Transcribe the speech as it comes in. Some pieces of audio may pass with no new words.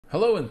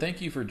Hello and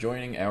thank you for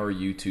joining our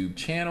YouTube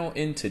channel.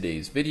 In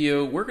today's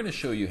video, we're going to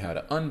show you how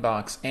to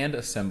unbox and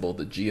assemble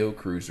the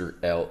Geo-Cruiser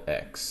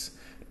LX.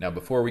 Now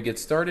before we get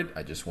started,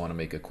 I just want to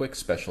make a quick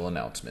special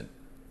announcement.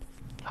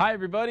 Hi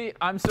everybody,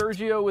 I'm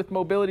Sergio with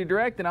Mobility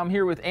Direct and I'm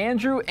here with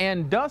Andrew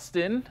and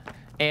Dustin.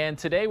 And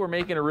today we're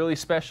making a really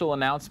special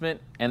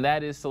announcement, and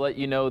that is to let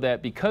you know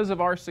that because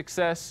of our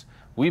success,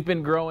 we've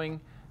been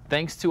growing.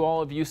 Thanks to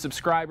all of you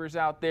subscribers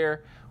out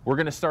there, we're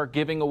going to start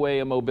giving away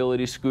a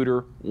mobility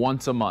scooter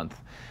once a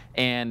month.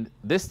 And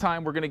this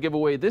time we're going to give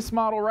away this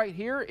model right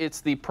here.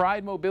 It's the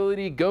Pride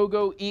Mobility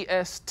GoGo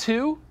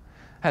ES2.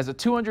 Has a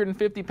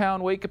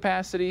 250-pound weight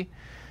capacity.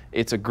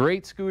 It's a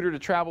great scooter to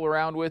travel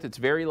around with. It's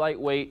very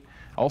lightweight.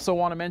 I also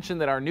want to mention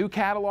that our new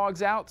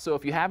catalog's out, so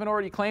if you haven't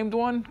already claimed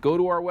one, go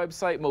to our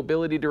website,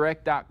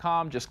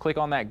 mobilitydirect.com. Just click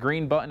on that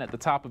green button at the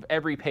top of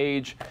every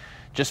page.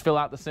 Just fill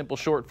out the simple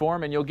short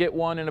form, and you'll get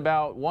one in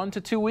about 1 to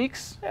 2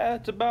 weeks. Yeah,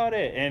 that's about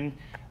it. And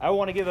I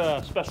want to give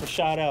a special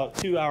shout out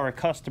to our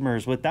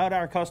customers. Without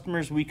our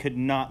customers, we could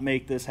not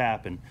make this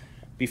happen.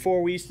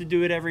 Before, we used to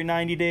do it every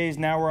 90 days.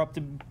 Now we're up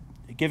to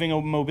giving a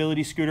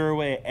mobility scooter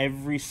away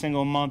every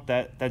single month.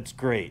 That's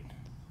great.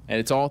 And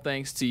it's all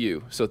thanks to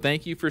you. So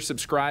thank you for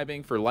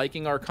subscribing, for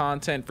liking our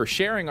content, for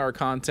sharing our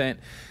content.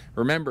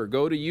 Remember,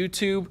 go to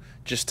YouTube,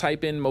 just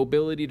type in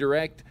Mobility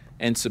Direct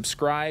and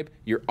subscribe.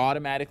 You're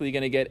automatically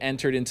going to get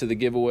entered into the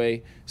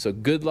giveaway. So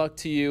good luck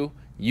to you.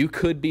 You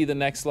could be the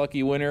next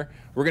lucky winner.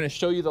 We're going to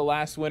show you the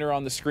last winner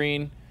on the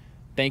screen.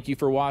 Thank you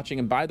for watching.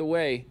 And by the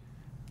way,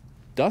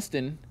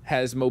 Dustin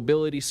has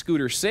Mobility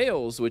Scooter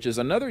Sales, which is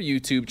another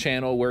YouTube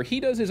channel where he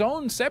does his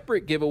own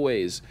separate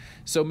giveaways.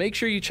 So make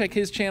sure you check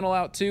his channel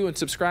out too and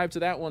subscribe to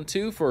that one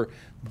too for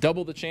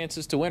double the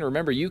chances to win.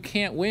 Remember, you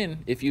can't win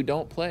if you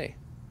don't play.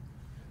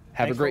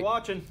 Thanks for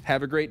watching.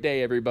 Have a great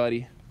day,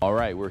 everybody. All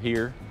right, we're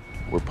here.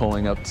 We're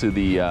pulling up to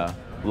the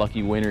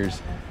lucky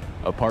winner's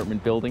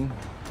apartment building,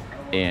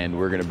 and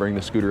we're going to bring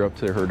the scooter up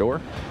to her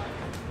door,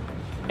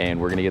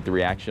 and we're going to get the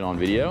reaction on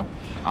video.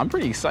 I'm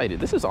pretty excited.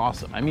 This is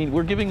awesome. I mean,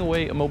 we're giving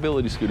away a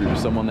mobility scooter to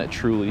someone that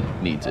truly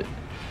needs it.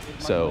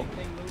 So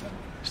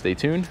stay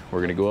tuned. We're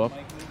going to go up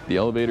the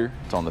elevator.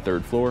 It's on the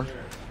 3rd floor,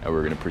 and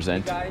we're going to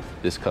present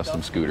this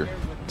custom scooter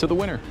to the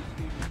winner.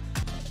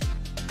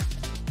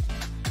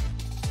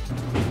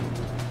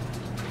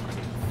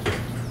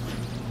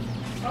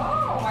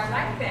 Oh, I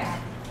like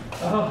that.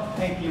 Oh,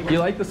 thank you. You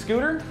like the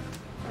scooter?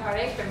 No, it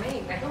ain't for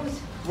me, but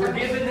who's... We're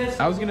giving this...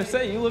 I was going to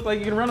say, you look like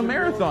you can run a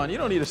marathon. You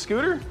don't need a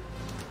scooter.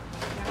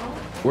 No.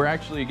 We're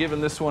actually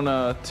giving this one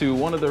to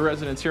one of the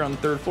residents here on the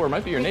 3rd floor. It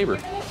might be your neighbor.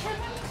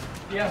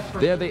 Yeah,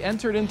 Yeah, they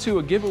entered into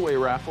a giveaway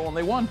raffle and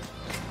they won.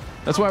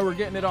 That's why we're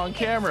getting it on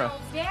camera.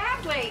 So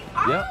badly.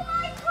 Oh Yep.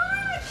 my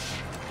gosh!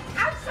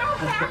 I'm so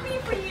happy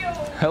for you.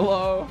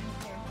 Hello.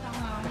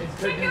 It's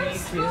The good to new meet you.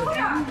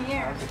 scooter.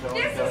 Here.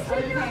 This is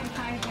the new...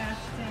 Hi,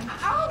 Justin.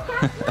 Oh,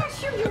 God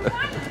bless you, you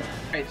won.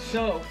 Alright,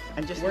 so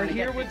we're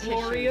here with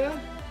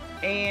Gloria,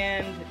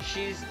 and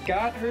she's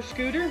got her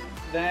scooter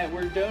that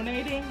we're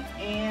donating,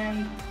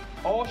 and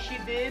all she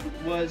did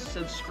was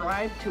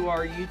subscribe to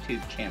our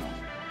YouTube channel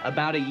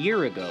about a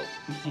year ago.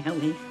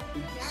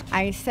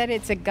 I said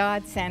it's a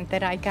godsend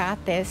that I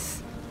got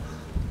this.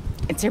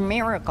 It's a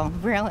miracle,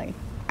 really.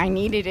 I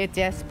needed it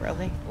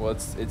desperately. Well,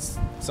 it's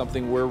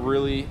something we're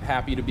really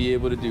happy to be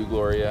able to do,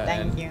 Gloria.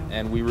 Thank you.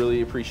 And we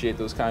really appreciate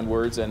those kind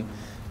words. And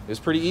it's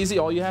pretty easy.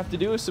 All you have to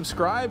do is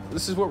subscribe.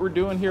 This is what we're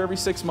doing here every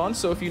 6 months.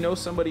 So if you know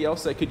somebody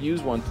else that could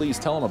use one, please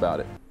tell them about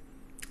it.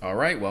 All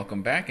right,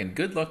 welcome back and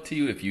good luck to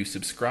you if you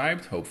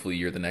subscribed. Hopefully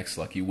you're the next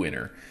lucky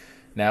winner.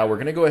 Now we're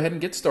going to go ahead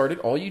and get started.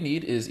 All you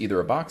need is either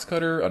a box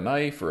cutter, a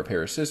knife, or a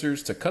pair of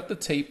scissors to cut the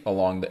tape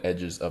along the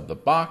edges of the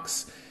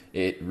box.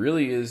 It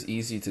really is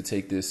easy to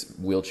take this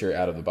wheelchair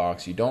out of the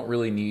box. You don't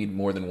really need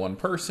more than one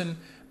person,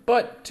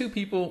 but 2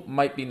 people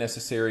might be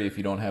necessary if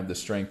you don't have the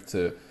strength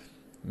to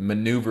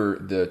maneuver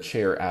the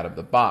chair out of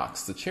the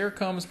box. The chair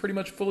comes pretty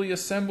much fully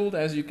assembled,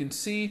 as you can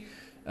see.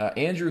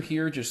 Andrew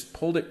here just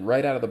pulled it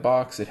right out of the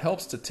box. It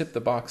helps to tip the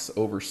box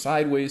over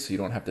sideways so you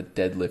don't have to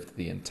deadlift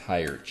the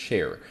entire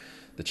chair.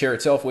 The chair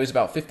itself weighs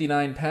about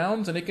 59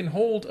 pounds and it can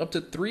hold up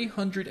to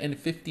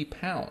 350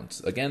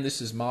 pounds. Again,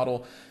 this is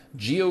model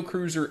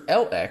Geo-Cruiser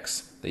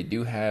LX. They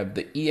do have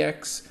the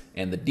EX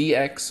and the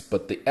DX,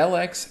 but the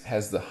LX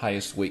has the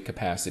highest weight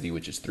capacity,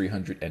 which is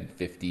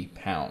 350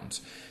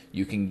 pounds.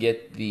 You can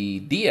get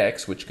the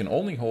DX, which can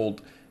only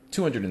hold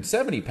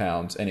 270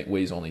 pounds, and it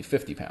weighs only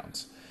 50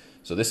 pounds.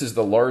 So this is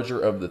the larger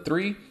of the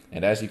 3,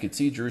 and as you can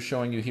see, Drew's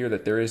showing you here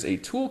that there is a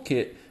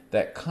toolkit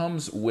that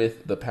comes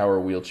with the power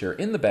wheelchair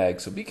in the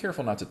bag, so be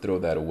careful not to throw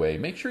that away.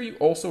 Make sure you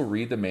also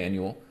read the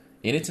manual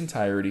in its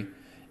entirety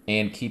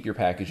and keep your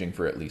packaging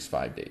for at least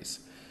 5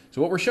 days.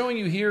 So what we're showing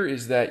you here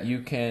is that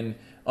you can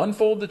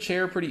unfold the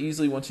chair pretty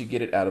easily once you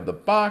get it out of the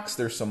box.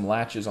 There's some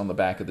latches on the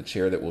back of the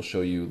chair that we'll show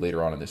you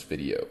later on in this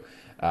video.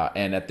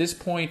 And at this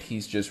point,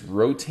 he's just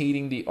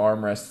rotating the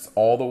armrests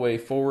all the way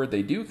forward.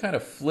 They do kind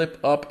of flip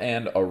up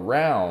and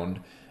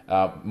around,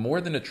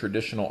 more than a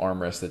traditional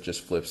armrest that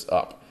just flips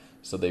up.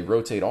 So they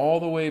rotate all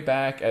the way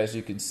back, as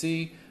you can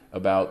see.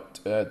 about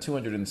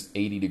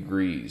 280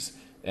 degrees.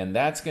 And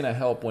that's going to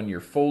help when you're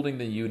folding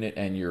the unit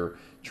and you're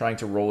trying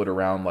to roll it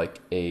around like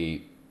a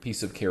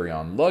piece of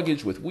carry-on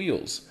luggage with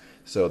wheels.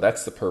 So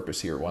that's the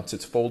purpose here. Once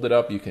it's folded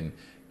up, you can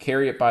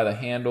carry it by the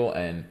handle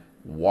and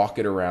walk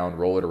it around,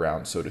 roll it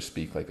around, so to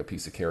speak, like a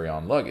piece of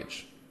carry-on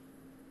luggage.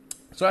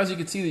 So as you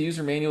can see, the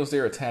user manual is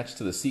there attached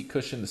to the seat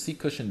cushion. The seat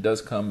cushion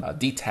does come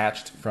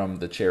detached from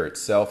the chair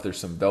itself. There's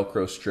some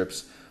Velcro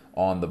strips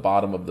on the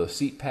bottom of the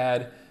seat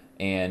pad,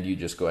 and you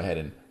just go ahead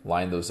and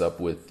line those up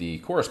with the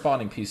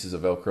corresponding pieces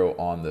of Velcro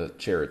on the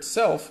chair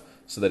itself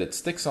so that it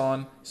sticks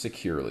on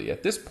securely.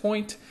 At this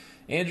point,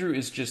 Andrew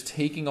is just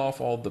taking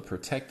off all the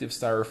protective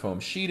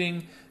styrofoam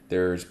sheeting.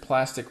 There's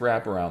plastic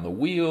wrap around the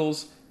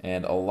wheels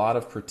and a lot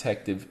of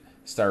protective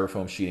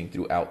styrofoam sheeting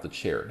throughout the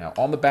chair. Now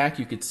on the back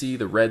you can see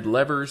the red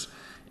levers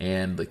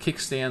and the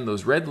kickstand.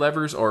 Those red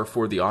levers are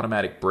for the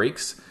automatic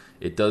brakes.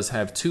 It does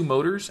have 2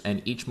 motors,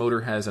 and each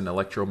motor has an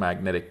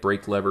electromagnetic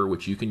brake lever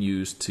which you can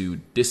use to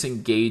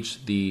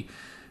disengage the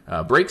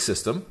brake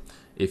system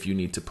if you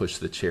need to push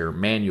the chair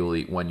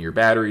manually when your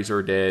batteries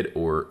are dead,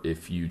 or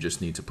if you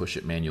just need to push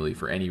it manually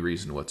for any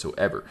reason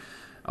whatsoever.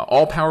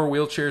 All power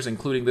wheelchairs,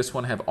 including this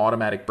one, have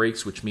automatic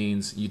brakes, which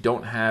means you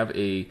don't have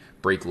a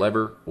brake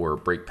lever or a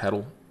brake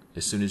pedal.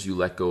 As soon as you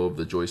let go of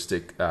the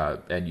joystick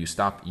and you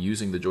stop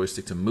using the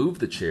joystick to move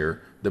the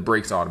chair, the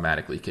brakes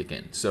automatically kick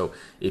in. So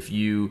if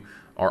you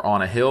are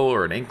on a hill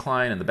or an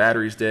incline and the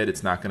battery's dead,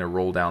 it's not going to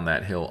roll down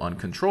that hill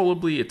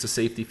uncontrollably. It's a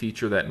safety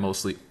feature that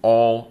mostly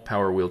all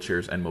power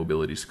wheelchairs and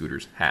mobility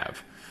scooters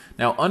have.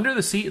 Now, under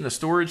the seat in the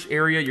storage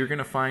area, you're going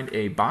to find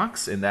a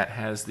box, and that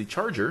has the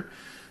charger.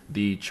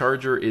 The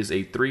charger is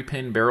a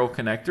 3-pin barrel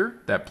connector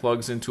that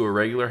plugs into a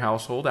regular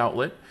household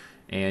outlet,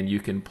 and you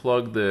can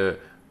plug the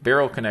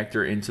barrel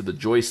connector into the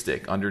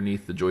joystick.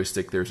 Underneath the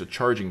joystick there's a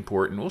charging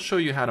port, and we'll show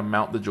you how to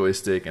mount the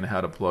joystick and how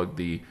to plug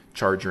the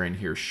charger in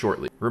here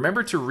shortly.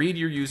 Remember to read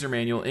your user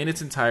manual in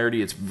its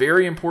entirety. It's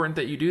very important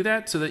that you do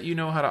that so that you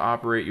know how to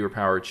operate your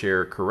power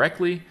chair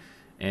correctly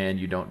and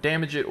you don't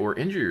damage it or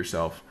injure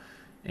yourself.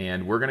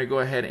 And we're going to go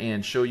ahead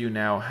and show you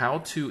now how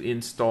to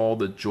install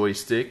the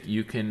joystick.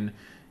 You can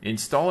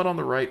install it on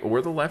the right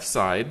or the left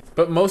side,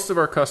 but most of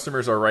our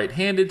customers are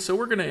right-handed, so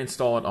we're going to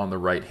install it on the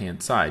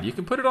right-hand side. You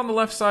can put it on the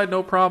left side,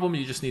 no problem.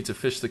 You just need to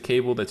fish the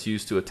cable that's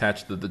used to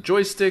attach the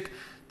joystick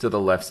to the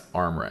left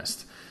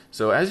armrest.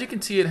 So as you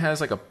can see, it has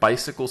like a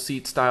bicycle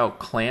seat style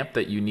clamp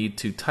that you need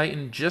to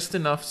tighten just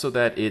enough so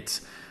that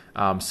it's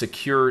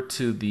secure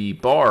to the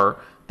bar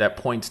that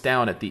points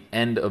down at the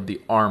end of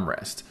the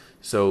armrest.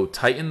 So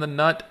tighten the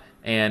nut,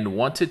 and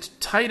once it's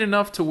tight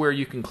enough to where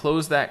you can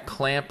close that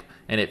clamp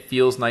and it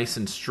feels nice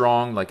and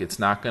strong, like it's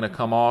not going to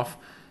come off,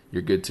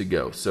 you're good to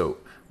go. So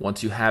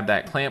once you have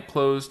that clamp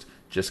closed,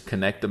 just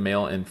connect the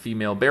male and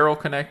female barrel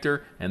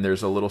connector, and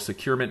there's a little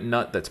securement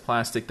nut that's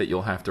plastic that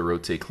you'll have to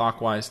rotate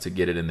clockwise to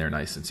get it in there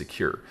nice and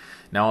secure.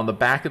 Now on the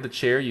back of the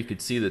chair, you can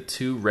see the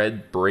 2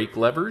 red brake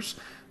levers.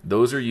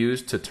 Those are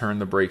used to turn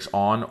the brakes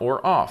on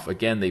or off.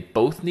 Again, they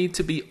both need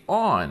to be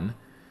on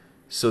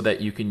so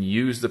that you can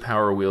use the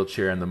power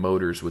wheelchair and the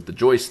motors with the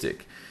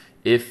joystick.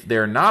 If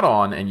they're not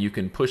on and you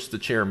can push the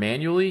chair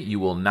manually, you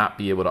will not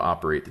be able to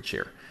operate the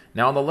chair.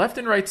 Now on the left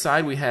and right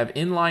side, we have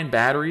inline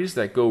batteries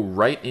that go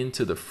right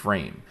into the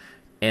frame.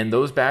 And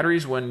those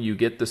batteries, when you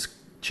get this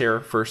chair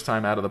first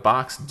time out of the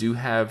box, do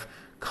have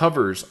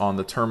covers on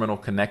the terminal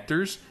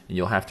connectors, and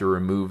you'll have to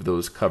remove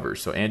those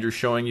covers. So Andrew's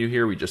showing you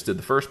here, we just did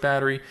the first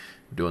battery,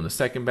 we're doing the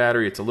second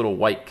battery. It's a little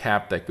white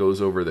cap that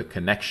goes over the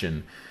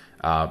connection,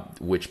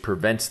 which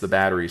prevents the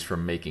batteries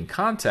from making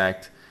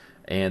contact.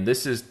 And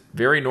this is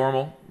very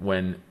normal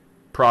when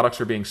products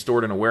are being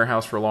stored in a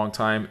warehouse for a long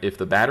time. If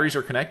the batteries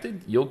are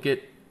connected, you'll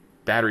get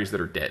batteries that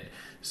are dead.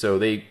 So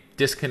they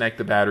disconnect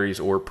the batteries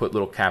or put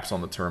little caps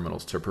on the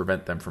terminals to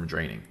prevent them from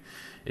draining.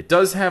 It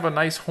does have a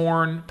nice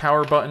horn,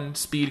 power button,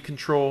 speed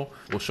control.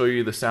 We'll show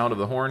you the sound of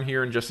the horn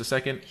here in just a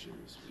second.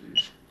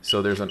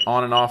 So there's an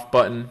on and off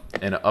button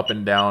and an up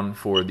and down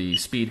for the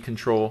speed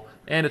control,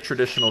 and a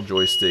traditional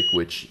joystick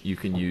which you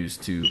can use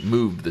to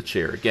move the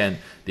chair. Again,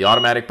 the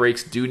automatic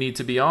brakes do need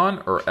to be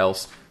on or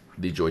else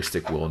the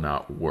joystick will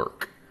not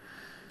work.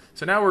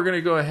 So now we're going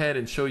to go ahead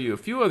and show you a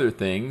few other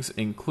things,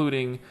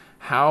 including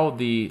how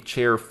the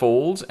chair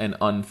folds and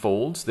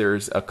unfolds.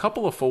 There's a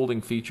couple of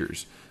folding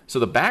features. So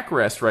the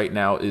backrest right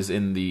now is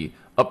in the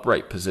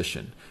upright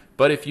position.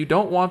 But if you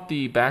don't want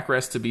the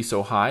backrest to be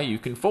so high, you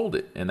can fold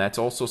it. And that's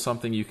also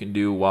something you can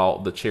do while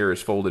the chair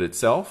is folded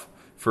itself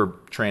for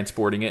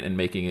transporting it and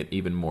making it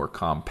even more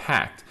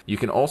compact. You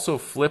can also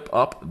flip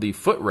up the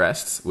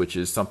footrests, which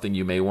is something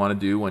you may want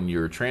to do when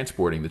you're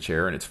transporting the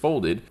chair and it's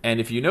folded. And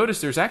if you notice,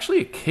 there's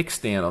actually a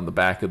kickstand on the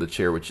back of the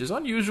chair, which is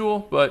unusual,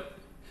 but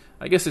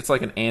I guess it's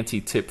like an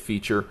anti-tip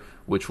feature,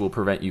 which will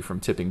prevent you from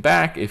tipping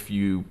back if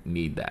you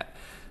need that.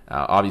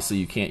 Obviously,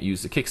 you can't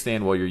use the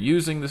kickstand while you're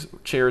using the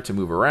chair to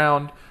move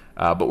around.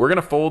 But we're going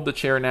to fold the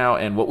chair now,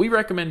 and what we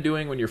recommend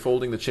doing when you're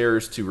folding the chair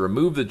is to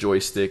remove the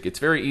joystick. It's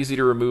very easy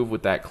to remove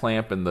with that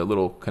clamp and the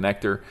little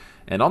connector.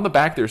 And on the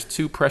back, there's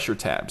 2 pressure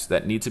tabs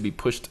that need to be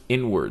pushed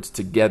inwards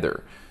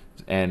together.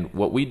 And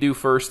what we do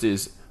first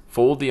is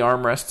fold the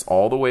armrests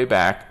all the way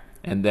back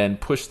and then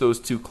push those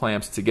two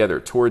clamps together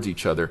towards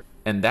each other.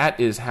 And that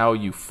is how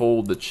you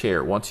fold the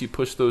chair. Once you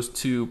push those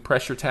two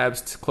pressure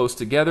tabs close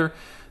together,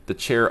 the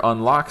chair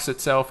unlocks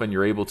itself and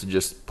you're able to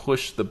just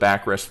push the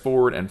backrest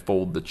forward and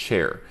fold the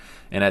chair.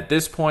 And at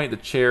this point, the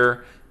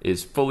chair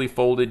is fully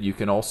folded. You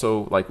can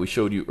also, like we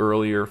showed you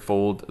earlier,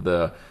 fold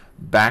the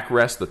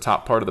backrest, the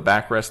top part of the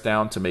backrest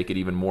down to make it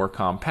even more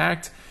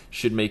compact.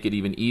 Should make it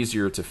even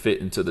easier to fit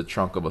into the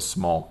trunk of a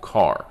small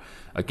car.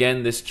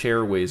 Again, this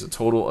chair weighs a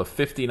total of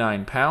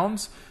 59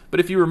 pounds, but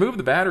if you remove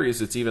the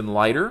batteries, it's even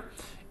lighter.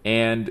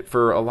 And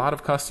for a lot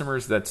of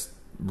customers, that's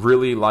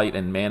really light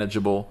and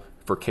manageable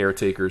for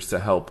caretakers to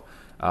help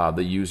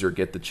the user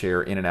get the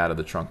chair in and out of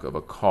the trunk of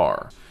a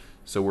car.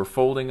 So we're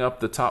folding up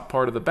the top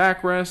part of the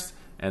backrest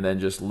and then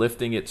just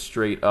lifting it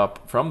straight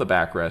up from the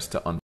backrest to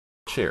unfold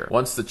the chair.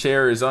 Once the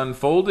chair is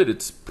unfolded,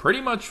 it's pretty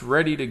much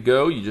ready to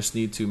go. You just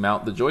need to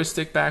mount the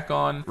joystick back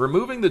on.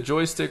 Removing the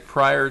joystick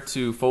prior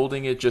to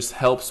folding it just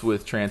helps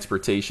with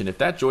transportation. If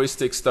that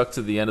joystick stuck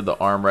to the end of the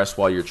armrest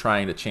while you're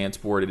trying to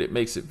transport it, it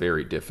makes it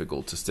very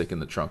difficult to stick in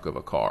the trunk of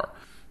a car.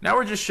 Now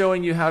we're just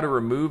showing you how to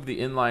remove the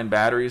inline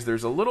batteries.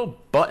 There's a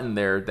little button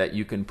there that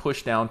you can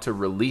push down to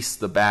release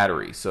the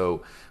battery.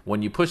 So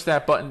when you push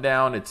that button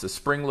down, it's a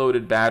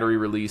spring-loaded battery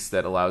release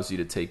that allows you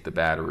to take the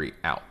battery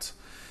out.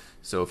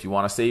 So if you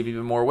want to save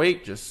even more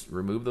weight, just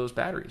remove those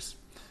batteries.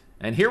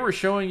 And here we're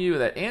showing you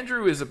that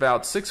Andrew is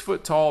about 6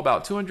 foot tall,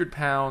 about 200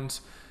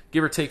 pounds,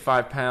 give or take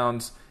 5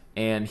 pounds,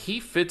 and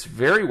he fits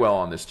very well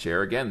on this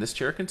chair. Again, this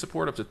chair can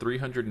support up to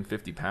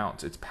 350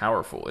 pounds. It's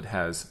powerful. It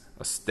has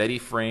a steady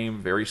frame,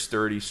 very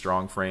sturdy,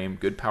 strong frame,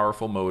 good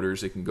powerful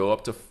motors. It can go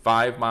up to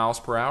 5 miles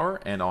per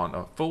hour, and on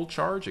a full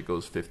charge, it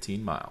goes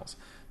 15 miles.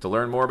 To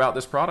learn more about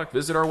this product,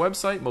 visit our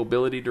website,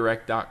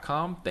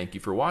 mobilitydirect.com. Thank you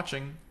for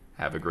watching.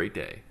 Have a great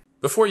day.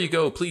 Before you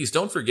go, please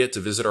don't forget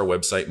to visit our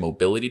website,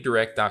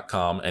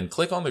 mobilitydirect.com, and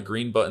click on the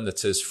green button that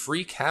says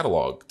Free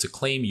Catalog to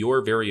claim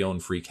your very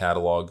own free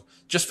catalog.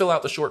 Just fill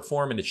out the short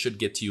form and it should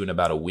get to you in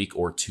about a week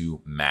or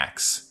two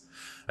max.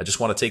 I just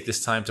want to take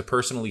this time to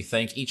personally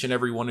thank each and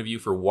every one of you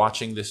for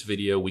watching this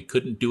video. We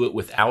couldn't do it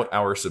without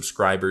our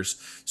subscribers.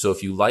 So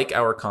if you like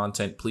our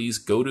content, please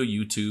go to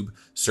YouTube,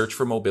 search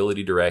for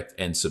Mobility Direct,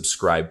 and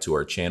subscribe to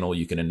our channel.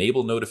 You can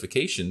enable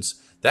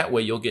notifications. That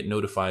way you'll get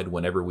notified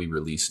whenever we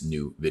release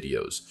new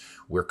videos.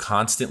 We're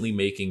constantly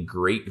making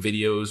great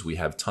videos. We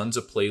have tons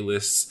of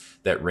playlists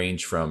that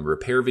range from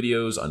repair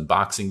videos,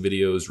 unboxing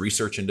videos,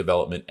 research and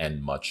development,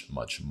 and much,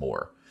 much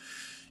more.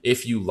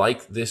 If you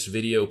like this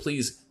video,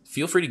 please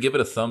feel free to give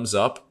it a thumbs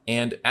up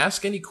and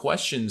ask any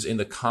questions in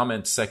the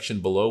comments section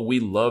below. We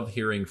love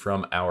hearing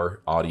from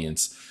our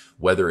audience,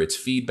 whether it's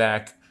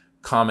feedback,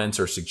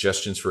 comments, or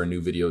suggestions for a new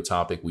video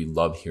topic. We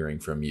love hearing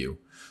from you.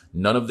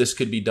 None of this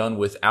could be done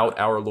without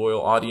our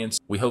loyal audience.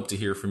 We hope to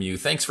hear from you.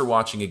 Thanks for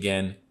watching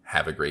again.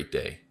 Have a great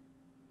day.